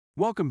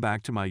Welcome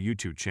back to my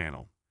YouTube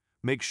channel.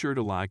 Make sure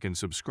to like and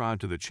subscribe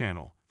to the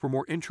channel for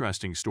more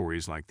interesting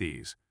stories like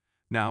these.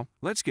 Now,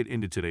 let's get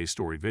into today's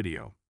story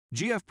video.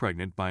 GF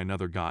pregnant by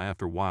another guy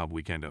after wild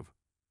weekend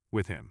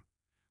with him.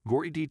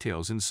 Gory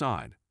details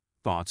inside.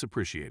 Thoughts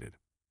appreciated.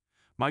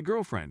 My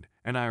girlfriend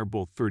and I are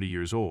both 30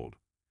 years old.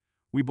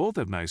 We both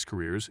have nice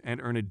careers and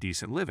earn a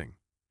decent living.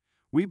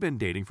 We've been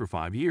dating for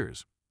 5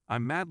 years.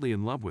 I'm madly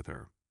in love with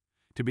her.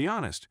 To be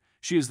honest,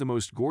 she is the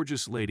most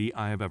gorgeous lady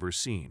I have ever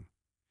seen.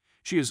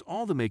 She has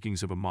all the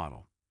makings of a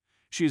model.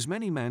 She is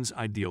many men's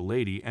ideal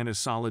lady and a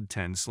solid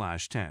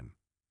 10/10.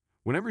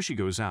 Whenever she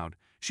goes out,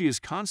 she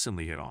is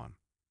constantly hit on.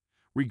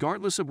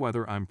 Regardless of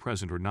whether I'm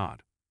present or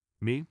not.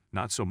 Me,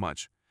 not so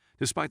much,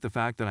 despite the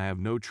fact that I have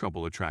no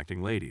trouble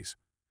attracting ladies.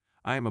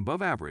 I am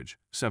above average,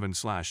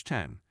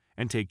 7/10,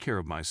 and take care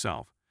of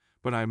myself,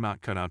 but I am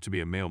not cut out to be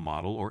a male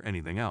model or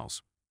anything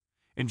else.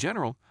 In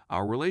general,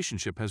 our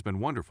relationship has been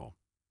wonderful.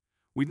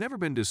 We've never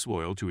been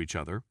disloyal to each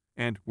other,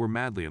 and we're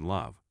madly in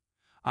love.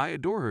 I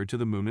adore her to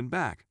the moon and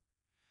back.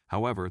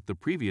 However, the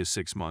previous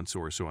 6 months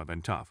or so have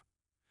been tough.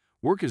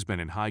 Work has been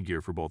in high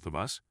gear for both of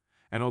us,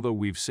 and although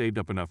we've saved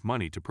up enough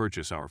money to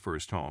purchase our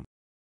first home,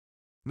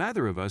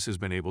 neither of us has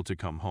been able to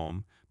come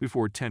home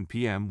before 10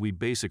 p.m. We've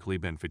basically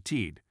been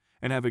fatigued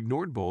and have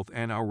ignored both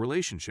and our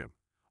relationship,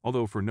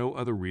 although for no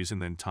other reason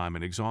than time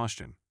and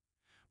exhaustion.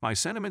 My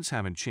sentiments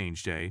haven't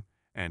changed,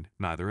 and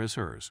neither has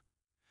hers.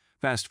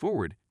 Fast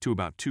forward to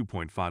about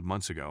 2.5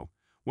 months ago,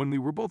 when we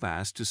were both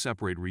asked to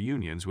separate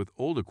reunions with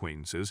old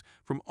acquaintances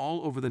from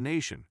all over the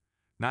nation.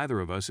 Neither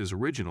of us is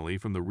originally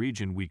from the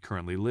region we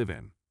currently live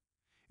in.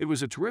 It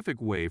was a terrific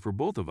way for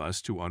both of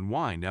us to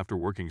unwind after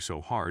working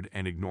so hard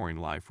and ignoring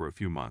life for a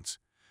few months,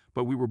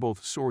 but we were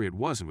both sorry it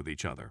wasn't with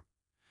each other.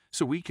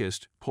 So we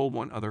kissed, told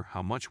one another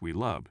how much we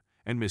loved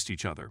and missed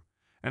each other,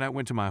 and I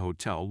went to my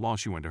hotel while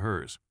she went to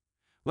hers.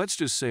 Let's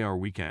just say our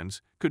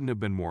weekends couldn't have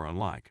been more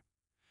unlike.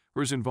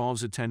 Hers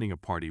involves attending a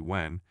party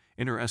when,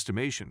 in her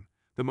estimation,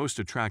 the most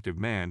attractive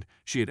man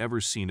she had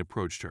ever seen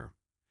approached her.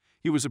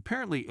 He was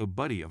apparently a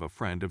buddy of a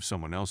friend of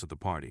someone else at the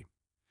party.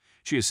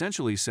 She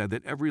essentially said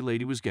that every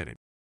lady was getting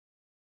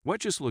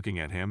wet just looking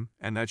at him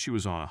and that she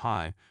was on a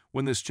high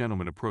when this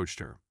gentleman approached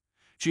her.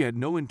 She had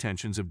no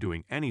intentions of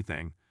doing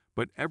anything,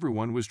 but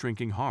everyone was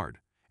drinking hard,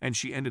 and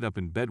she ended up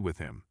in bed with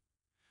him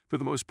for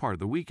the most part of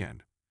the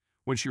weekend.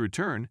 When she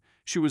returned,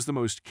 she was the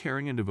most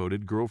caring and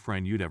devoted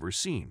girlfriend you'd ever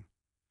seen.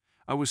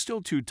 I was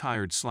still too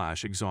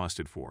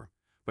tired/exhausted for,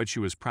 but she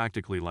was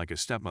practically like a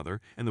stepmother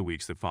in the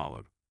weeks that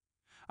followed.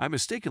 I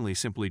mistakenly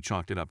simply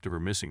chalked it up to her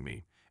missing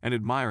me and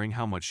admiring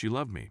how much she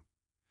loved me.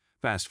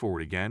 Fast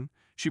forward again,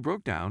 she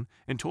broke down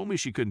and told me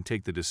she couldn't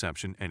take the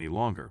deception any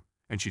longer,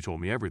 and she told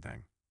me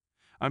everything.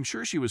 I'm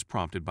sure she was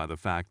prompted by the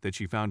fact that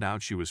she found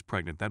out she was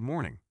pregnant that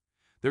morning.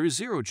 There is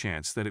zero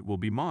chance that it will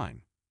be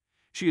mine.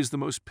 She is the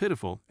most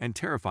pitiful and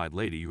terrified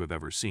lady you have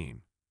ever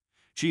seen.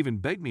 She even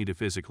begged me to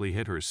physically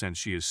hit her since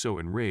she is so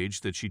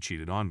enraged that she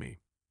cheated on me.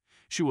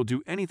 She will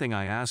do anything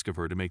I ask of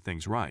her to make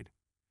things right.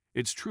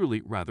 It's truly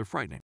rather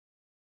frightening.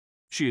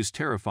 She is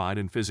terrified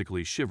and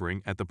physically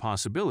shivering at the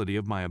possibility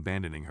of my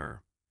abandoning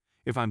her.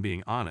 If I'm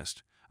being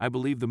honest, I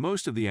believe the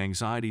most of the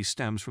anxiety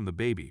stems from the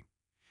baby.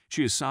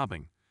 She is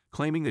sobbing,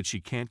 claiming that she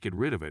can't get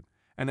rid of it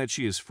and that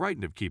she is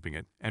frightened of keeping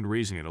it and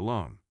raising it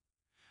alone.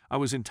 I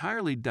was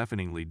entirely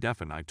deafeningly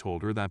deafened. I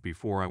told her that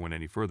before I went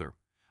any further,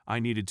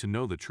 I needed to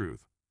know the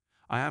truth.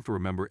 I have to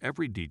remember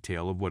every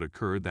detail of what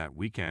occurred that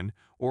weekend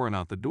or I'm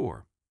out the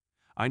door.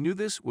 I knew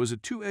this was a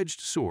two-edged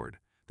sword,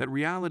 that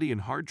reality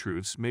and hard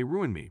truths may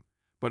ruin me,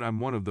 but I'm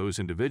one of those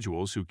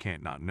individuals who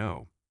can't not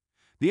know.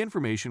 The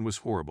information was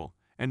horrible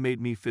and made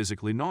me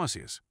physically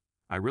nauseous.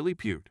 I really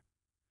puked.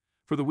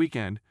 For the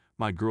weekend,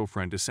 my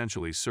girlfriend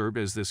essentially served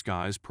as this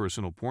guy's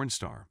personal porn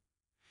star.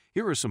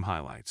 Here are some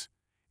highlights.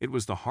 It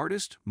was the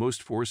hardest,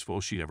 most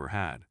forceful she'd ever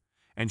had,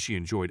 and she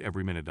enjoyed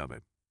every minute of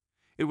it.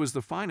 It was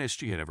the finest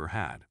she had ever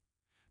had.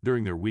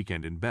 During their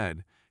weekend in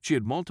bed, she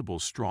had multiple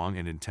strong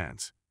and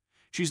intense.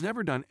 She's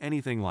never done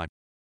anything like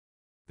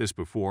this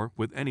before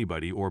with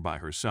anybody or by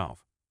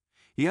herself.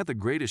 He had the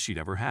greatest she'd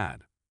ever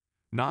had.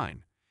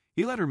 9.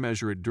 He let her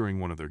measure it during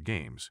one of their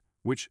games,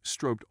 which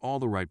stroked all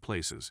the right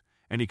places,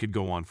 and he could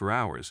go on for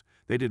hours.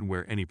 They didn't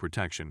wear any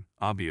protection,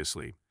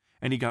 obviously,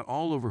 and he got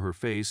all over her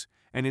face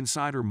and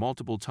inside her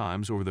multiple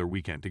times over their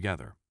weekend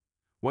together.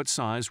 What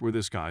size were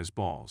this guy's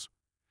balls?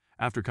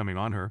 After coming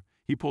on her,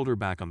 he pulled her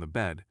back on the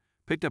bed,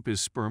 picked up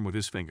his sperm with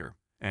his finger,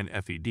 and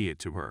fed it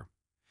to her.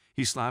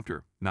 He slapped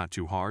her, not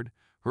too hard,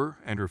 her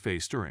and her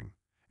face stirring,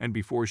 and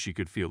before she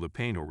could feel the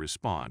pain or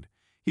respond,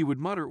 he would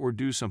mutter or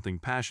do something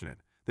passionate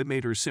that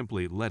made her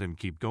simply let him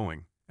keep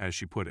going, as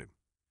she put it.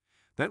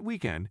 That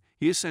weekend,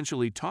 he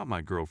essentially taught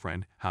my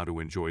girlfriend how to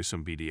enjoy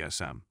some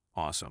BDSM.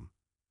 Awesome.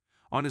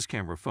 On his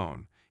camera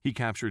phone, he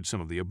captured some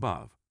of the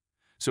above.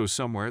 So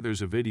somewhere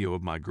there's a video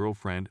of my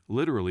girlfriend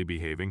literally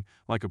behaving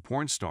like a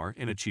porn star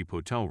in a cheap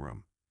hotel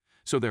room.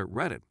 So there,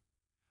 Reddit.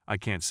 I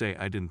can't say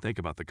I didn't think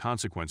about the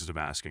consequences of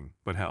asking,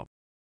 but help.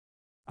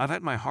 I've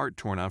had my heart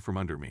torn out from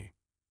under me.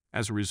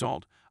 As a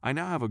result, I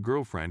now have a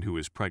girlfriend who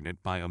is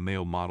pregnant by a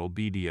male model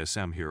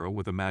BDSM hero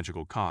with a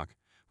magical cock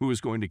who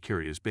is going to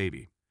carry his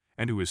baby,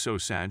 and who is so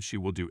sad she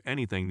will do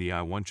anything the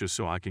I want just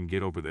so I can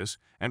get over this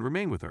and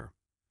remain with her.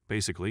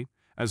 Basically,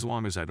 as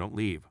long as I don't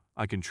leave,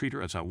 I can treat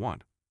her as I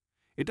want.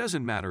 It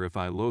doesn't matter if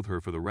I loathe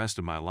her for the rest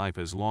of my life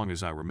as long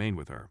as I remain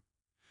with her.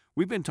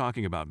 We've been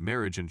talking about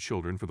marriage and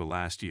children for the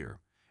last year,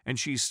 and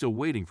she's still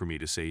waiting for me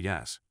to say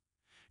yes.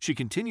 She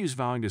continues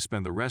vowing to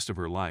spend the rest of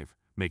her life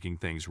making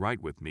things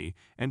right with me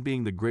and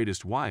being the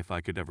greatest wife I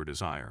could ever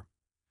desire.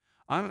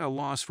 I'm at a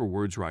loss for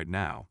words right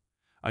now.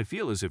 I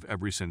feel as if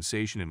every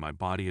sensation in my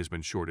body has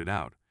been shorted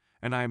out,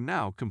 and I am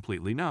now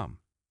completely numb.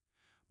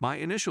 My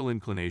initial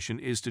inclination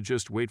is to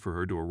just wait for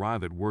her to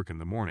arrive at work in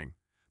the morning,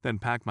 then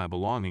pack my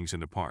belongings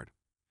and depart.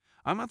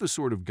 I'm not the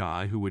sort of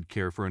guy who would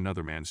care for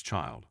another man's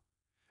child,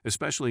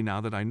 especially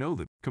now that I know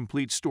the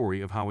complete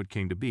story of how it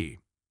came to be.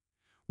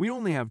 We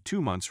only have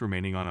 2 months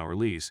remaining on our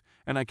lease,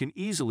 and I can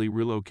easily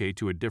relocate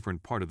to a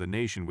different part of the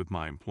nation with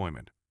my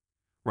employment.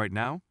 Right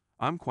now,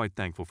 I'm quite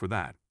thankful for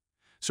that.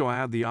 So I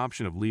have the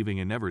option of leaving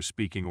and never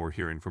speaking or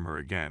hearing from her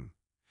again.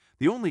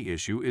 The only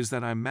issue is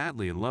that I'm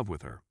madly in love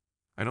with her.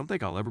 I don't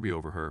think I'll ever be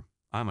over her.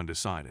 I'm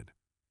undecided.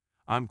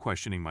 I'm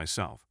questioning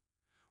myself.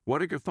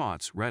 What are your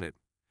thoughts, Reddit?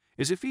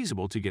 Is it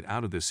feasible to get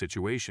out of this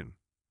situation?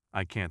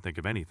 I can't think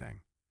of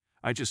anything.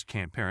 I just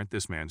can't parent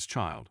this man's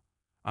child.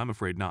 I'm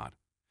afraid not.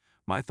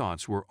 My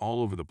thoughts were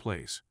all over the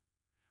place.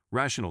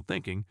 Rational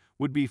thinking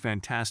would be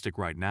fantastic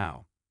right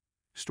now.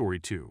 Story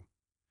 2.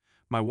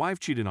 My wife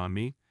cheated on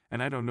me,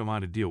 and I don't know how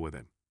to deal with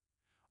it.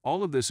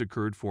 All of this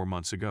occurred 4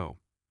 months ago.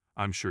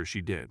 I'm sure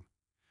she did.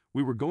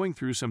 We were going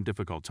through some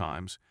difficult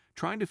times,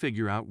 trying to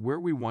figure out where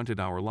we wanted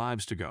our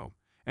lives to go,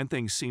 and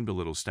things seemed a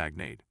little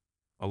stagnate.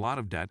 A lot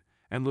of debt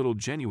and little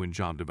genuine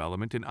job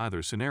development in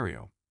either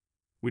scenario.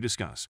 We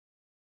discuss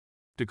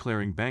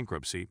declaring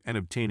bankruptcy and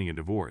obtaining a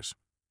divorce.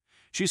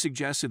 She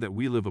suggested that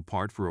we live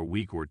apart for a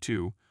week or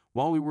two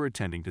while we were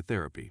attending to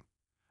therapy.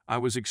 I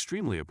was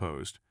extremely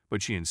opposed,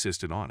 but she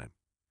insisted on it.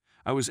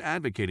 I was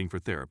advocating for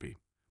therapy,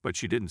 but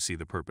she didn't see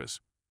the purpose.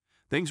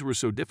 Things were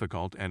so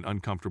difficult and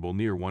uncomfortable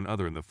near one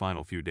another in the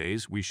final few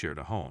days we shared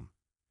a home.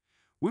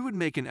 We would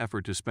make an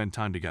effort to spend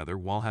time together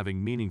while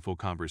having meaningful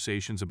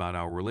conversations about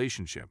our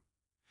relationship.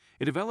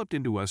 It developed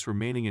into us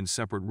remaining in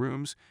separate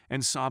rooms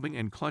and sobbing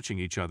and clutching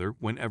each other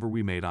whenever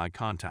we made eye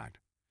contact.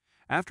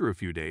 After a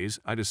few days,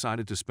 I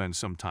decided to spend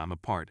some time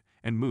apart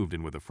and moved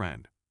in with a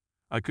friend.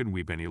 I couldn't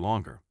weep any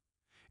longer.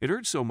 It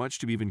hurt so much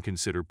to even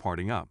consider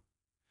parting up.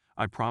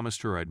 I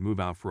promised her I'd move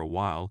out for a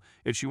while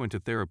if she went to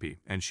therapy,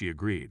 and she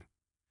agreed.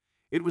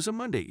 It was a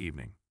Monday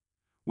evening.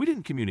 We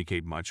didn't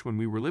communicate much when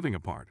we were living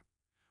apart.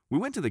 We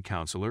went to the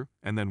counselor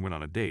and then went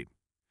on a date.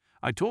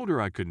 I told her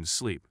I couldn't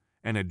sleep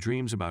and had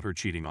dreams about her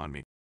cheating on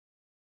me.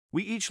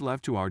 We each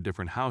left to our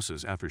different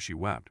houses after she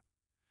wept.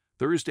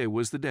 Thursday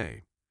was the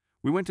day.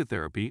 We went to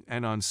therapy,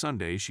 and on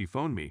Sunday she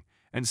phoned me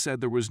and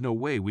said there was no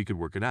way we could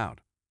work it out.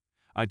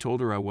 I told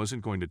her I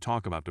wasn't going to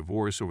talk about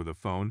divorce over the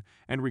phone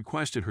and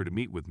requested her to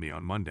meet with me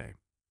on Monday.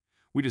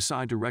 We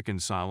decided to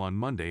reconcile on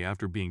Monday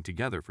after being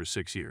together for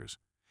 6 years.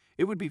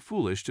 It would be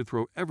foolish to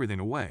throw everything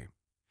away.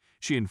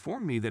 She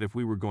informed me that if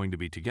we were going to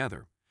be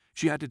together,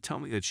 she had to tell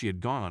me that she had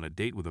gone on a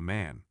date with a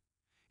man.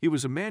 He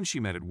was a man she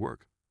met at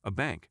work, a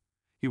bank.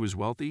 He was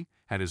wealthy,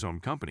 had his own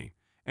company,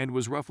 and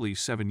was roughly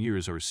 7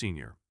 years our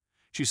senior.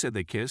 She said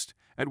they kissed,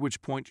 at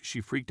which point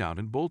she freaked out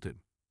and bolted.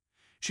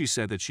 She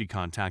said that she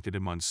contacted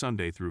him on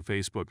Sunday through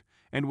Facebook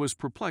and was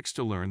perplexed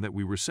to learn that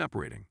we were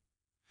separating.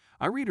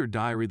 I read her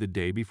diary the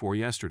day before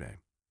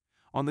yesterday.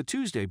 On the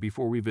Tuesday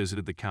before we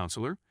visited the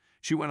counselor,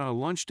 she went on a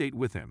lunch date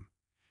with him.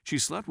 She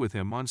slept with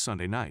him on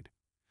Sunday night.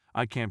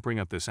 I can't bring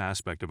up this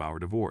aspect of our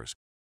divorce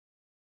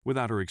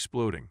without her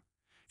exploding.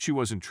 She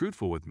wasn't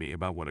truthful with me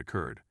about what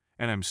occurred,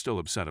 and I'm still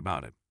upset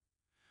about it.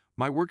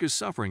 My work is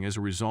suffering as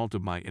a result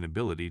of my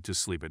inability to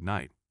sleep at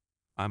night.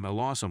 I'm at a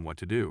loss on what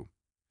to do.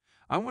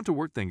 I want to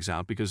work things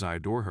out because I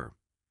adore her.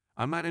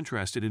 I'm not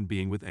interested in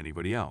being with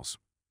anybody else.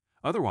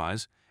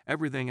 Otherwise,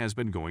 everything has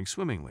been going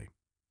swimmingly.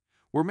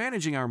 We're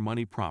managing our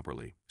money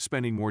properly,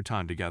 spending more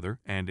time together,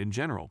 and in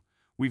general,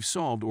 we've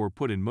solved or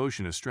put in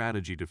motion a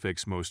strategy to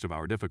fix most of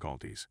our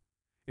difficulties.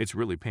 It's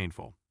really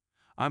painful.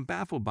 I'm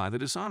baffled by the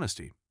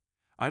dishonesty.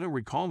 I don't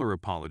recall her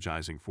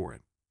apologizing for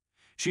it.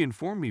 She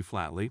informed me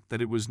flatly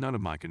that it was none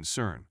of my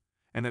concern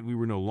and that we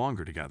were no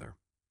longer together.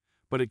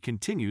 But it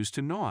continues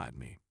to gnaw at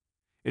me.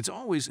 It's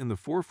always in the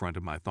forefront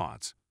of my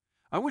thoughts.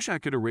 I wish I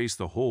could erase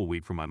the whole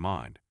week from my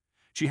mind.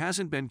 She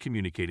hasn't been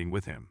communicating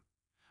with him.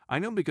 I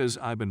know because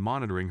I've been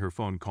monitoring her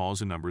phone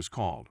calls and numbers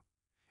called.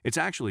 It's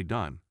actually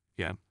done,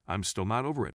 yet I'm still not over it.